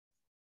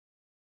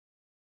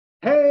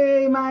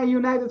my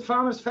United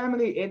Farmers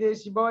family, it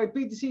is your boy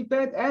PTC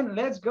Pet, and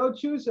let's go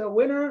choose a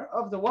winner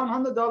of the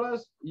 $100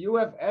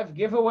 UFF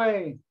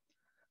giveaway.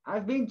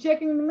 I've been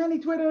checking many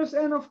Twitters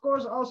and of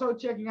course also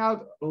checking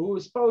out who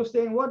is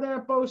posting, what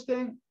they're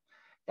posting.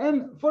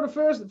 And for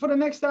the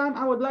next time,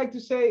 I would like to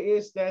say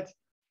is that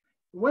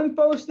when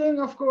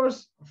posting, of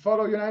course,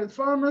 follow United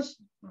Farmers,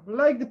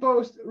 like the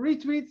post,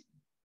 retweet,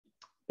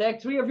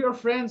 tag 3 of your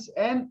friends,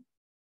 and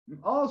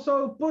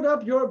also put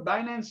up your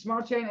Binance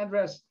Smart Chain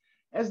address,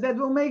 as that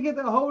will make it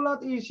a whole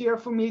lot easier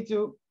for me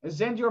to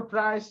send your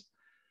prize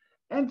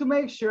and to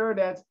make sure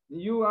that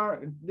you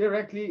are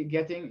directly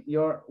getting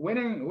your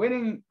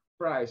winning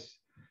prize.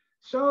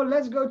 So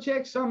let's go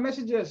check some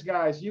messages,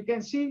 guys. You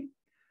can see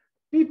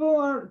people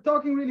are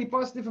talking really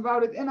positive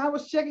about it, and I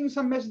was checking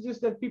some messages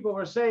that people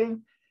were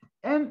saying,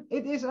 and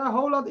it is a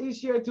whole lot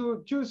easier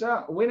to choose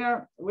a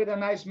winner with a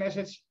nice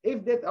message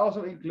if that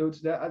also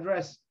includes the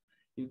address.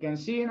 You can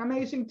see an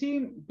amazing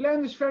team.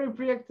 Plan is very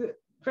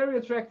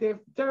attractive,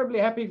 terribly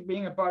happy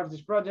being a part of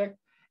this project,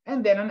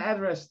 and then an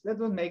address. That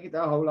would make it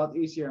a whole lot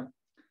easier.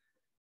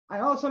 I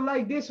also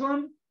like this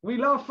one. We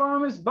love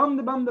farmers. Bum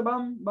the bum the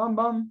bum bum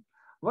bum.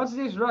 What's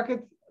this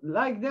rocket?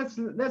 Like that's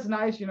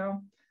nice, you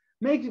know.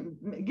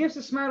 Gives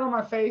a smile on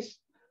my face.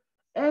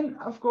 And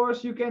of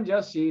course, you can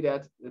just see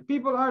that the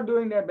people are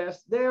doing their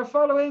best. They are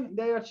following,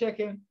 they are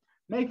checking,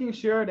 making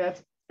sure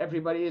that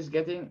everybody is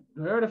getting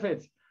heard of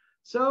it.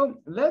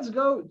 So let's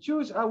go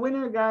choose a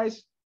winner,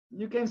 guys.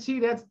 You can see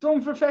that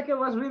Tom Vervecker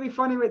was really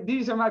funny with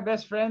 "These are my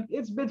best friend."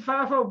 It's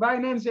Bitfavo,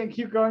 Binance, and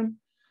Qcoin.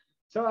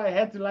 So I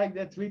had to like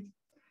that tweet.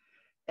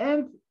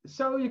 And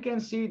so you can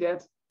see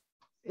that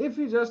if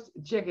you just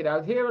check it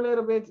out here a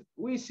little bit,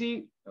 we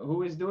see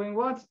who is doing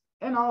what.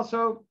 And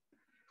also,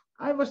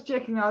 I was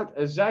checking out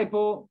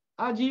Saipul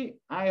Aji.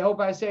 I hope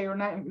I say your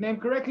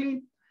name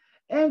correctly.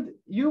 And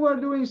you were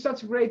doing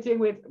such a great thing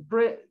with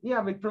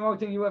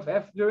promoting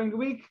UFF during the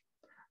week.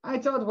 I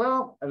thought,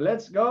 well,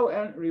 let's go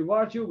and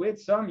reward you with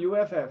some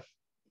UFF.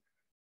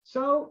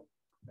 So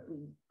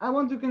I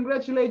want to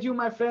congratulate you,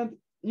 my friend.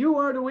 You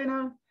are the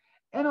winner.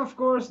 And of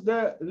course,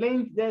 the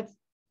link that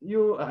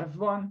you have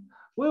won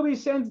will be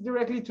sent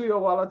directly to your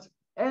wallet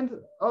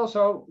and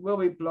also will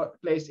be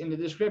placed in the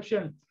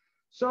description.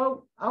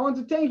 So I want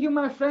to thank you,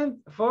 my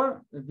friend,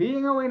 for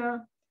being a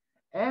winner.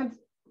 And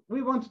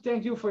we want to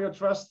thank you for your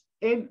trust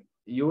in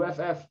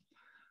UFF.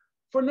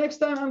 For next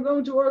time, I'm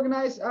going to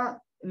organize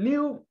a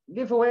new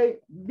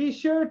giveaway. Be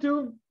sure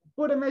to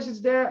put a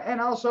message there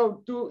and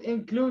also to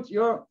include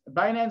your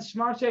Binance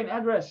Smart Chain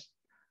address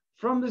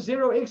from the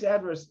 0x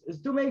address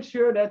to make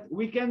sure that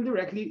we can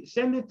directly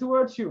send it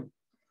towards you.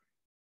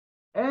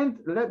 And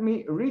let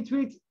me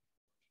retweet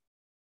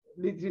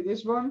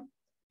this one.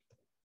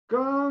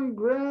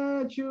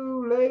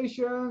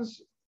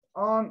 Congratulations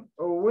on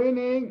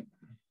winning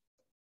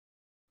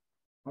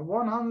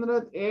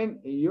 100 in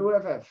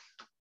UFF.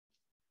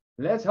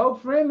 Let's hope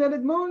for him that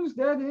it moons,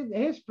 that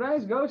his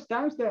price goes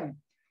times 10.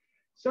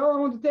 So I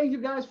want to thank you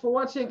guys for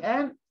watching,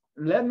 and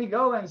let me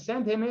go and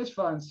send him his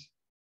funds.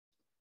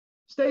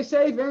 Stay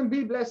safe and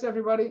be blessed,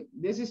 everybody.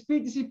 This is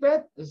PTC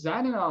Pet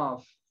signing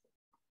off.